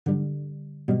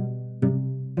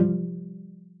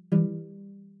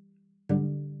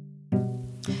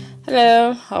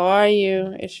Hello, how are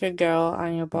you? It's your girl,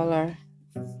 Anya Baller.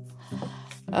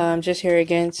 I'm just here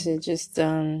again to just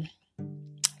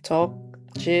talk,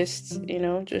 just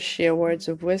share words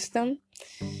of wisdom,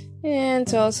 and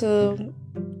to also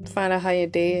find out how your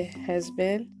day has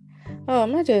been. Oh,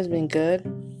 my day has been good.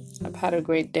 I've had a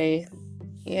great day.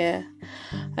 Yeah,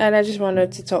 and I just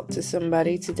wanted to talk to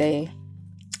somebody today.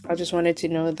 I just wanted to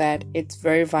know that it's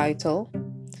very vital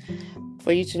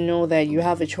for you to know that you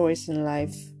have a choice in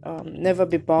life. Never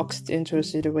be boxed into a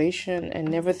situation and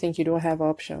never think you don't have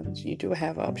options. You do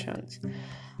have options.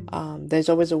 There's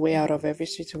always a way out of every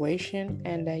situation,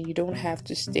 and you don't have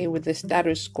to stay with the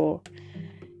status quo.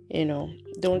 You know,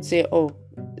 don't say, oh,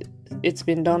 it's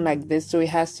been done like this, so it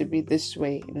has to be this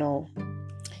way. No.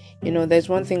 There's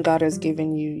one thing God has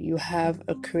given you. You have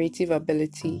a creative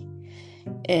ability,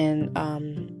 and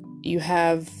you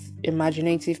have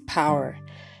imaginative power,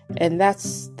 and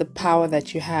that's the power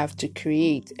that you have to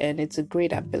create, and it's a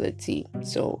great ability.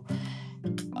 So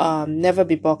never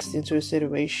be boxed into a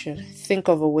situation. Think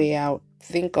of a way out.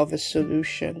 Think of a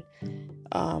solution.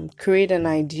 Create an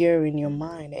idea in your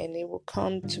mind, and it will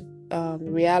come to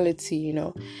reality.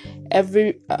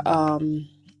 Every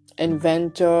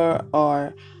inventor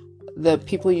or the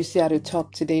people you see at the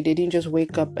top today, they didn't just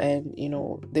wake up and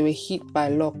they were hit by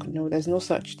luck. No, there's no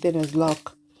such thing as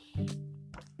luck.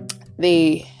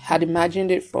 They had imagined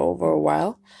it for over a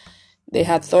while. They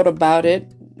had thought about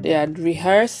it. They had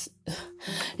rehearsed.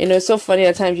 It's so funny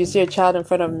at times you see a child in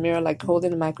front of a mirror like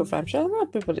holding a microphone. I'm sure a lot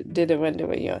of people did it when they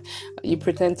were young. You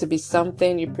pretend to be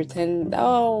something. You pretend,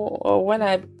 or when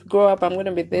I grow up, I'm going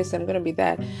to be this, I'm going to be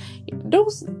that.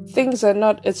 Those things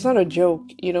it's not a joke.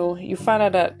 You find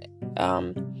out that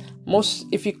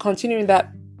if you continue in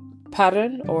that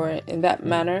pattern or in that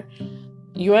manner,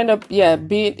 you end up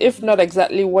being, if not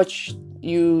exactly what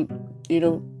you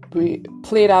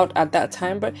played out at that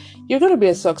time, but you're going to be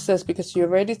a success because you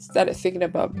already started thinking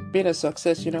about being a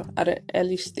success at an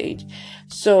early stage.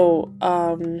 So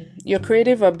your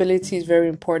creative ability is very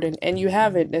important, and you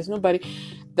have it. There's nobody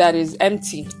that is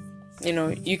empty.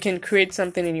 You can create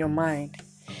something in your mind,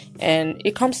 and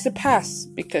it comes to pass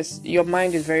because your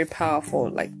mind is very powerful,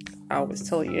 like I always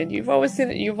tell you. And you've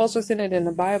also seen it in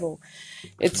the Bible.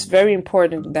 It's very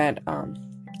important that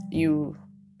you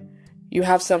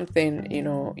have something,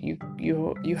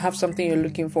 you have something you're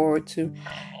looking forward to.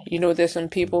 There's some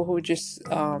people who just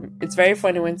it's very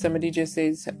funny when somebody just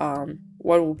says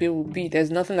what will be.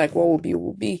 There's nothing like what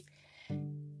will be.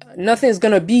 Nothing is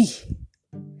gonna be.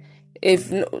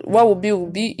 If what will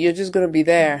be, you're just gonna be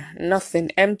there.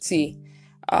 Nothing, empty.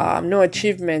 No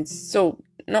achievements. So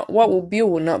not what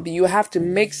will not be. You have to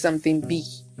make something be.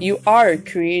 You are a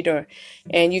creator,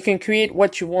 and you can create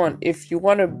what you want. If you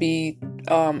want to be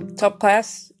top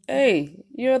class, hey,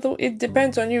 it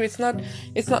depends on you. It's not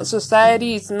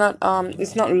society. It's not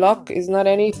luck. It's not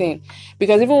anything.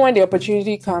 Because even when the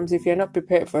opportunity comes, if you're not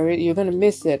prepared for it, you're gonna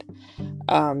miss it.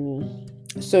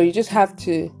 So you just have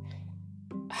to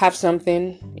have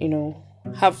something,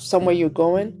 have somewhere you're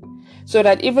going, so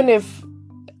that even if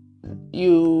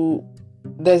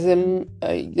there's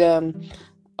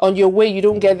on your way, you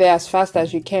don't get there as fast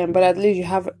as you can, but at least you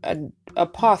have a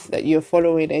path that you're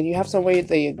following, and you have somewhere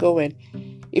that you're going.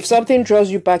 If something draws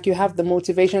you back, you have the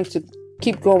motivation to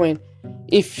keep going.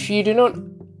 If you do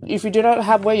not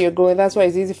have where you're going, that's why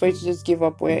it's easy for you to just give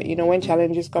up when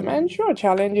challenges come. And sure,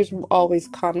 challenges will always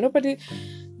come.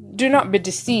 Do not be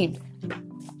deceived.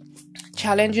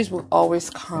 Challenges will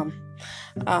always come.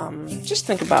 Just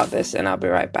think about this, and I'll be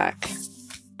right back.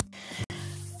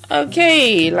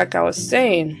 Okay, like I was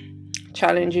saying,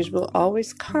 challenges will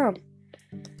always come,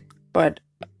 but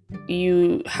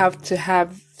you have to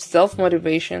have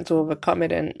self-motivation to overcome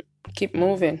it and keep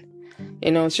moving.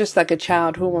 It's just like a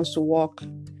child who wants to walk.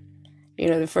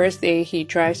 The first day he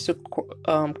tries to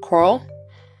crawl,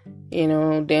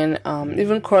 then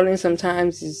even crawling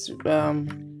sometimes is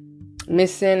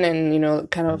missing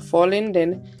and kind of falling.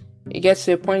 Then it gets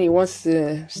to a point he wants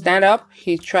to stand up.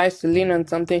 He tries to lean on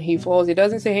something. He falls. He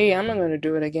doesn't say, hey, I'm not going to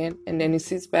do it again. And then he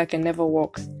sits back and never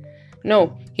walks.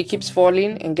 No, he keeps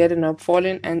falling and getting up,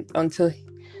 falling, and until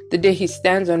the day he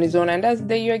stands on his own. And that's the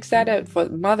day you're excited. For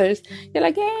mothers, you're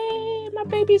like, hey, my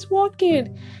baby's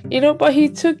walking. But he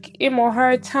took him or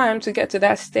her time to get to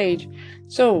that stage.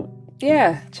 So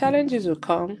yeah, challenges will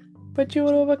come, but you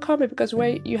will overcome it because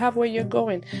where you're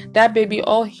going. That baby,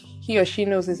 all he or she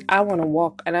knows is, I want to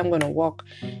walk, and I'm going to walk.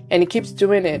 And he keeps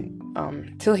doing it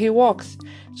till he walks.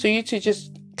 So you two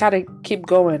just gotta keep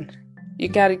going. You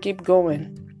gotta keep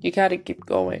going. You gotta keep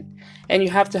going. And you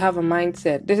have to have a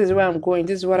mindset. This is where I'm going.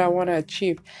 This is what I want to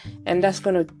achieve. And that's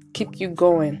going to keep you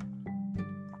going.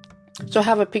 So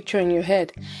have a picture in your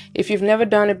head. If you've never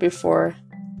done it before,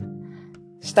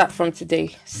 start from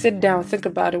today. Sit down, think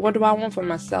about it. What do I want for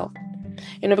myself?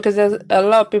 Because there's a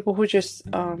lot of people who just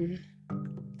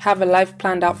have a life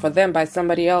planned out for them by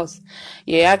somebody else.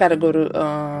 Yeah, I gotta go to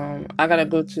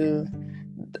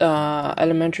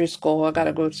elementary school. I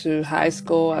gotta go to high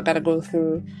school. I gotta go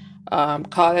through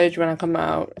college when I come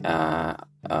out.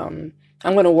 I'm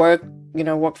gonna work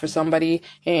for somebody,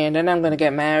 and then I'm gonna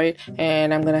get married,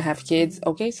 and I'm gonna have kids.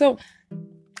 Okay, so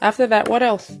after that, what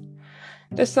else?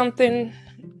 There's something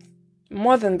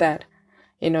more than that,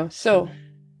 So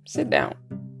sit down,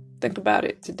 think about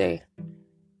it today.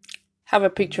 Have a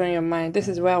picture in your mind. This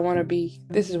is where I want to be.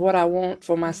 This is what I want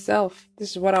for myself.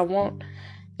 This is what I want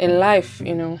in life,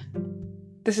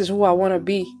 This is who I want to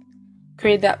be.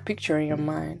 Create that picture in your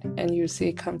mind and you'll see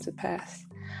it come to pass.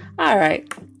 All right.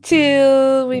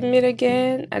 Till we meet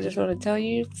again, I just want to tell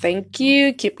you thank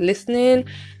you. Keep listening.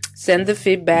 Send the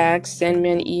feedback. Send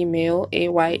me an email,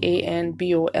 AYANBOLAA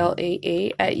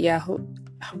at Yahoo.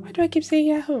 Why do I keep saying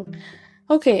Yahoo?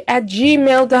 Okay, at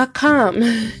gmail.com.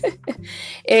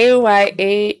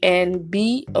 AYANBOLAA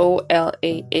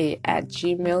at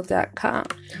gmail.com.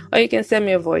 Or you can send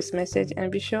me a voice message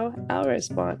and be sure I'll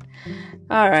respond.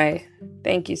 All right.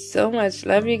 Thank you so much.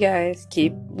 Love you guys.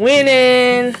 Keep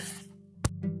winning.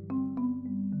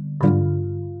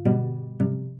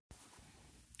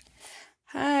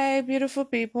 Hi, beautiful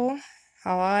people.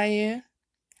 How are you?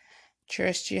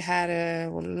 Trust you had a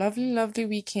lovely, lovely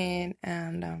weekend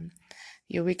and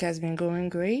your week has been going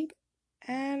great.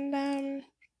 And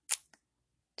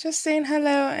just saying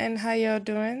hello and how y'all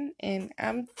doing. And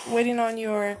I'm waiting on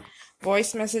your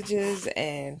voice messages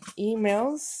and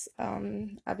emails.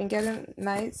 I've been getting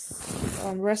nice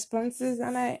responses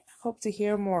and I hope to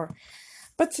hear more.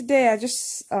 But today I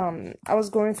was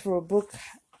going through a book.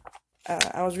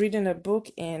 I was reading a book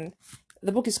and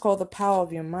the book is called The Power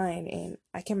of Your Mind, and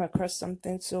I came across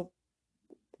something so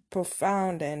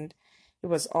profound and it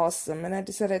was awesome, and I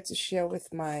decided to share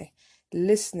with my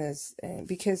listeners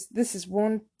because this is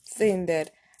one thing that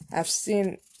I've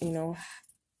seen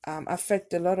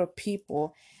affect a lot of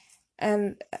people,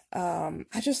 and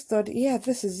I just thought, yeah,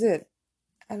 this is it.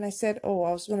 And I said, oh,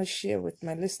 I was going to share with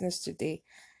my listeners today.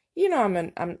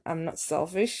 I'm not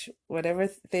selfish. Whatever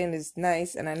thing is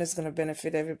nice and I know it's going to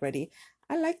benefit everybody,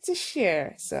 I like to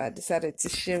share. So I decided to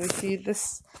share with you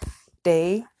this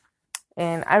day.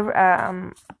 And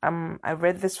I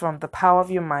read this from The Power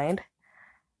of Your Mind,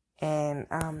 and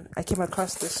I came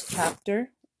across this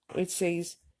chapter which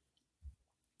says,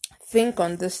 "Think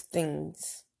on these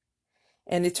things."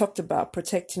 And it talked about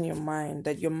protecting your mind,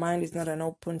 that your mind is not an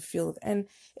open field. And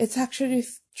it's actually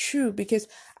true, because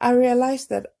I realized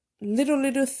that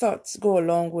little thoughts go a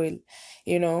long way.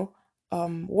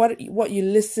 What you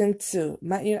listen to,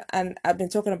 and I've been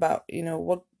talking about,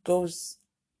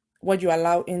 what you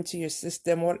allow into your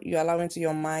system, what you allow into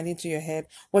your mind, into your head,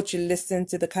 what you listen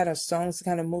to, the kind of songs, the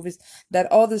kind of movies,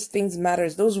 that all these things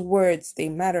matters. Those words, they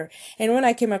matter. And when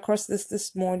I came across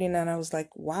this morning, and I was like,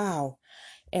 wow.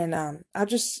 And I'll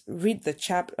just read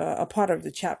a part of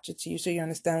the chapter to you so you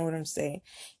understand what I'm saying.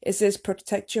 It says,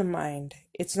 protect your mind.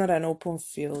 It's not an open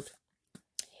field.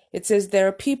 It says, there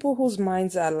are people whose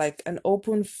minds are like an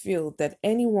open field that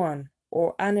anyone,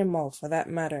 or animal for that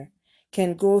matter,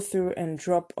 can go through and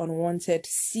drop unwanted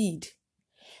seed.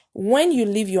 When you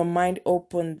leave your mind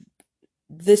open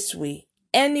this way,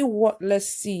 any worthless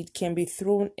seed can be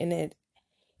thrown in it.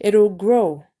 It'll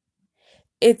grow.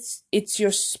 It's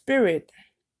your spirit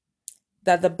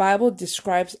that the Bible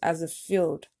describes as a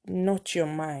field, not your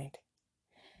mind.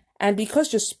 And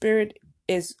because your spirit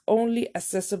is only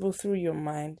accessible through your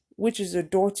mind, which is a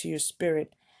door to your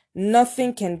spirit,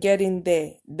 nothing can get in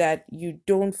there that you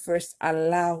don't first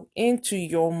allow into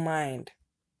your mind.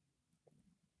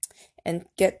 And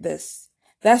get this,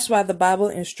 that's why the Bible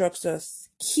instructs us,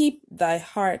 keep thy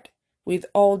heart with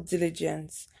all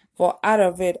diligence, for out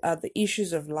of it are the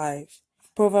issues of life.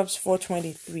 Proverbs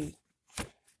 4:23.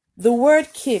 The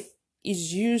word keep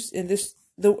is used in this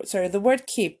the word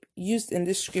keep used in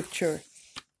this scripture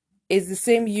is the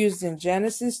same used in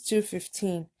Genesis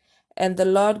 2:15. And the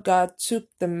Lord God took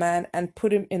the man and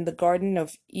put him in the Garden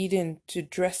of Eden to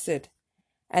dress it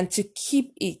and to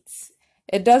keep it.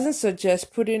 It doesn't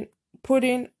suggest putting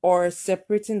or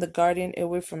separating the garden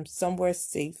away from somewhere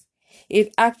safe.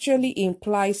 It actually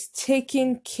implies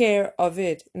taking care of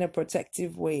it in a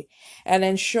protective way and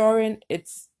ensuring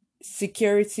its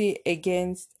security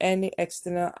against any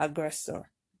external aggressor.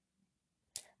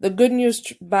 The Good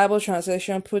News Bible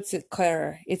translation puts it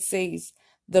clearer. It says,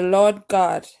 the Lord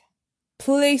God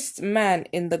placed man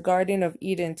in the Garden of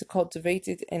Eden to cultivate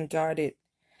it and guard it.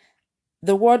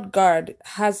 The word guard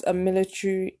has a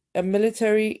military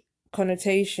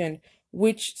connotation,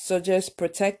 which suggests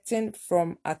protecting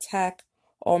from attack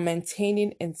or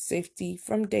maintaining in safety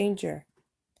from danger.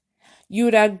 You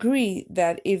would agree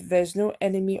that if there's no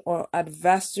enemy or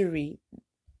adversary,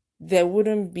 there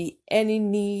wouldn't be any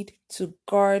need to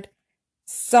guard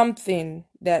something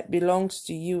that belongs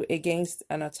to you against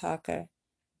an attacker.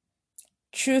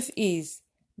 Truth is,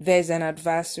 there's an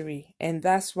adversary, and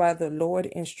that's why the Lord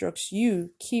instructs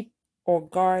you keep or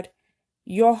guard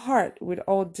your heart with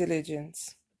all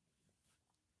diligence.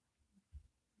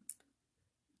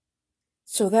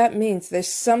 So that means there's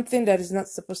something that is not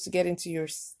supposed to get into your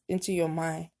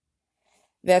mind.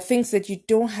 There are things that you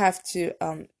don't have to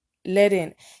let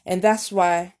in, and that's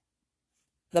why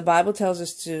the Bible tells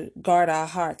us to guard our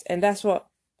heart, and that's what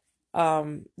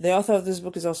the author of this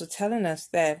book is also telling us,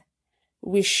 that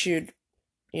we should,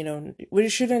 we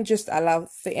shouldn't just allow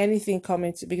anything come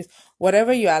into, because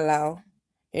whatever you allow,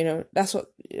 that's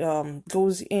what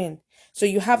goes in. So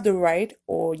you have the right,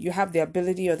 or you have the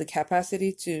ability or the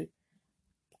capacity to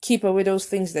keep away those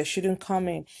things that shouldn't come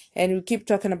in. And we keep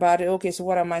talking about it. Okay, so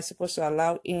what am I supposed to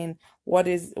allow in? What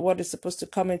is supposed to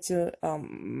come into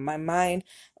my mind?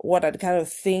 What are the kind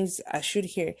of things I should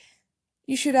hear?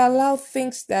 You should allow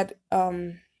things that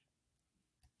are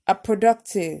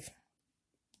productive,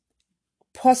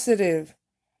 positive,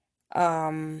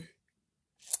 things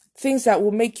that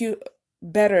will make you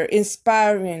better,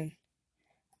 inspiring,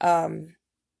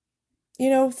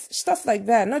 stuff like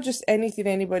that. Not just anything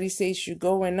anybody says you should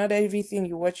go, and not everything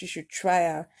you watch you should try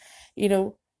out.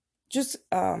 Just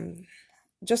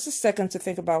a second to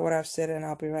think about what I've said, and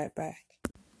I'll be right back.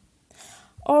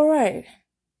 All right,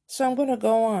 so I'm gonna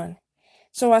go on.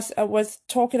 So as I was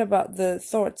talking about the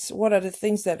thoughts, what are the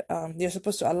things that you're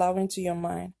supposed to allow into your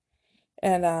mind?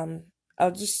 And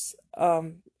I'll just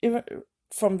even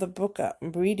from the book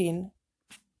I'm reading,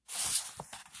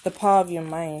 The Power of Your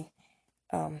Mind.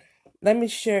 Let me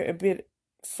share a bit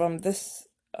from this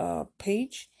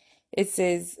page. It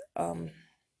says,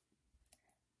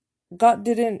 God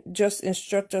didn't just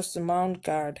instruct us to mount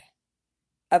guard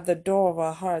at the door of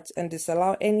our hearts and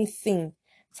disallow anything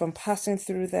from passing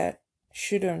through that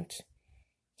shouldn't.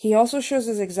 He also shows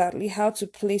us exactly how to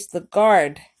place the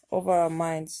guard over our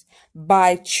minds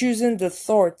by choosing the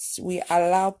thoughts we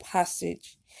allow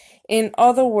passage. In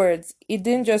other words, he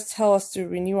didn't just tell us to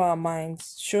renew our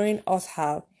minds, showing us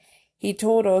how. He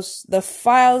told us the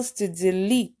files to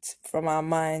delete from our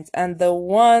minds and the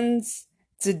ones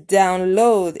to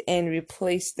download and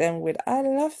replace them with. I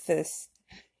love this.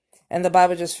 And the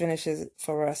Bible just finishes it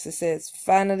for us. It says,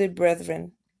 finally,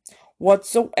 brethren,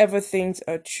 whatsoever things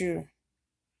are true,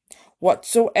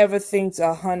 whatsoever things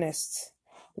are honest,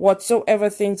 whatsoever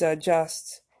things are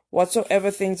just,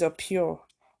 whatsoever things are pure,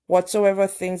 whatsoever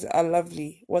things are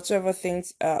lovely, whatsoever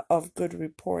things are of good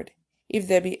report, if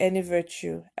there be any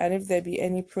virtue, and if there be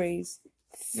any praise,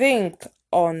 think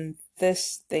on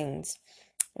these things.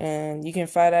 And you can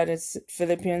find that in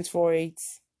Philippians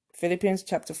 4:8, Philippians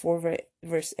chapter 4,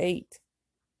 verse 8.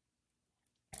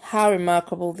 How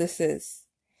remarkable this is.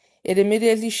 It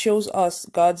immediately shows us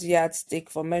God's yardstick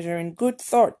for measuring good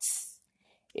thoughts.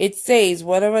 It says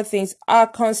whatever things are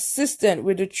consistent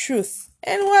with the truth.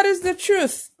 And what is the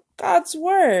truth? God's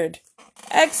word.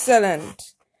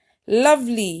 Excellent,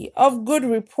 lovely, of good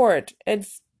report, and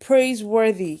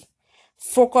praiseworthy.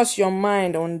 Focus your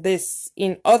mind on this.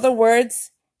 In other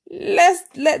words,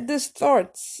 let these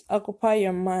thoughts occupy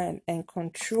your mind and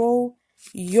control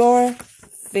your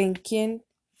thinking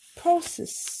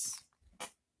process.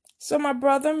 So my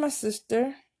brother, my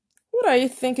sister, what are you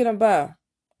thinking about?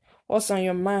 What's on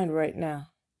your mind right now?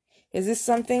 Is this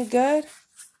something good?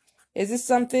 Is this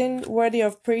something worthy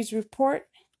of praise report?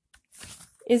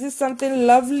 Is it something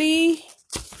lovely?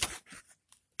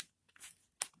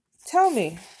 Tell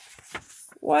me,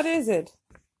 what is it?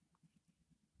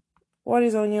 What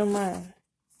is on your mind?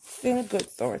 Think good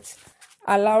thoughts.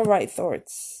 Allow right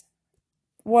thoughts.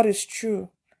 What is true?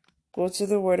 Go to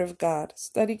the Word of God.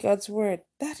 Study God's Word.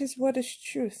 That is what is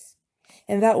truth.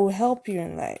 And that will help you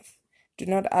in life. Do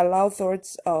not allow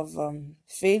thoughts of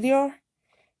failure.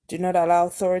 Do not allow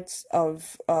thoughts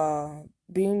of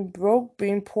being broke,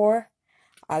 being poor.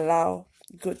 Allow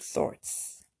good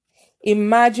thoughts.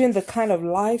 Imagine the kind of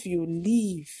life you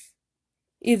live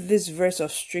if this verse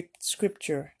of strict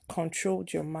scripture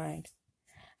controlled your mind.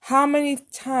 How many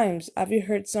times have you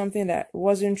heard something that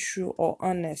wasn't true or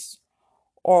honest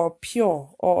or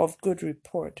pure or of good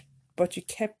report, but you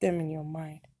kept them in your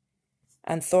mind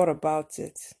and thought about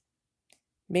it?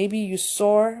 Maybe you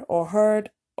saw or heard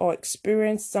or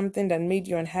experienced something that made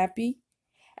you unhappy,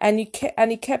 and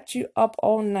it kept you up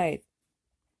all night.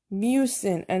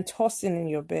 musing and tossing in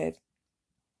your bed.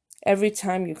 Every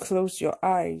time you closed your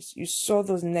eyes, you saw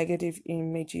those negative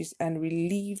images and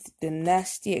relived the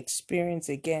nasty experience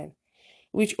again,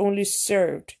 which only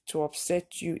served to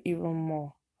upset you even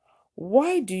more.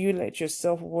 Why do you let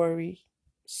yourself worry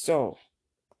so?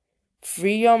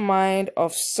 Free your mind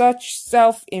of such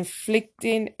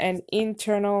self-inflicting and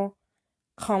internal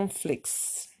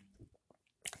conflicts.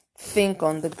 Think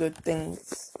on the good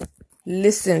things.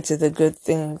 Listen to the good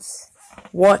things.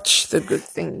 Watch the good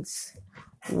things.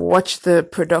 Watch the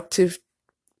productive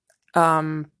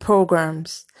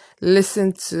programs.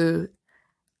 Listen to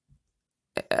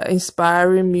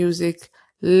inspiring music.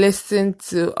 Listen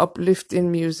to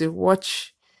uplifting music.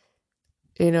 Watch,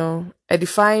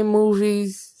 edifying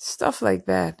movies, stuff like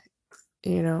that.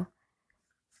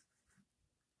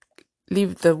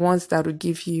 Leave the ones that will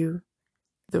give you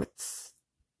the.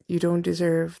 You don't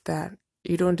deserve that.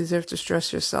 You don't deserve to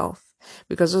stress yourself,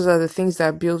 because those are the things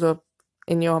that build up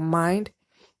in your mind,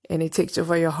 and it takes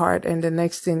over your heart. And the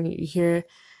next thing you hear,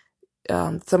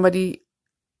 somebody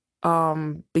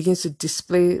begins to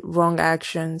display wrong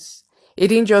actions. It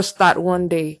didn't just start one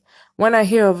day. When I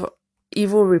hear of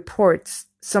evil reports,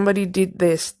 somebody did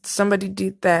this, somebody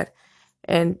did that,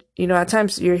 and at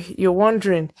times you're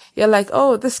wondering, you're like,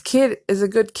 oh, this kid is a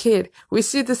good kid. We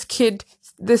see this kid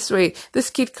this way. This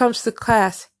kid comes to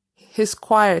class, he's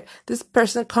quiet. This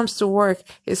person comes to work,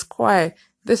 he's quiet.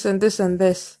 This and this and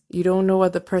this. You don't know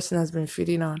what the person has been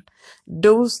feeding on.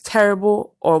 Those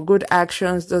terrible or good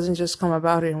actions doesn't just come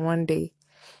about in one day.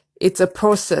 It's a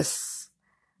process.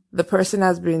 The person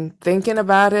has been thinking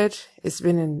about it. It's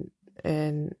been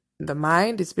in the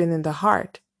mind. It's been in the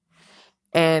heart.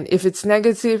 And if it's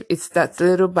negative, it's that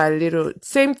little by little.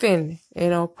 Same thing,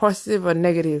 positive or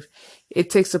negative. It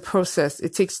takes a process.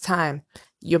 It takes time.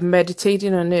 You're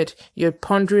meditating on it. You're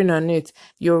pondering on it.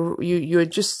 You're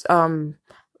just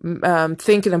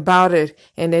thinking about it,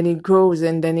 and then it grows,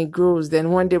 and then it grows.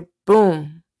 Then one day,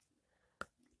 boom,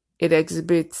 it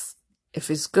exhibits. If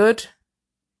it's good,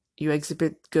 you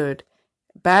exhibit good.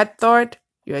 Bad thought,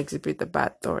 you exhibit the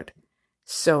bad thought.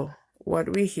 So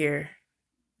what we hear,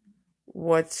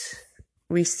 what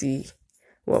we see,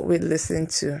 what we listen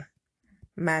to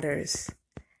matters.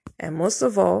 And most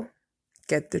of all,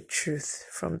 get the truth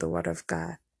from the Word of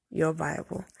God, your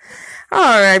Bible.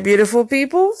 All right, beautiful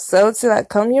people. So till I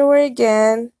come your way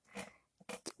again,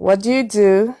 what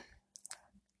do?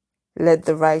 Let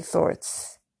the right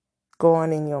thoughts go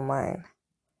on in your mind.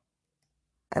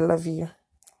 I love you.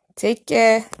 Take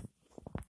care.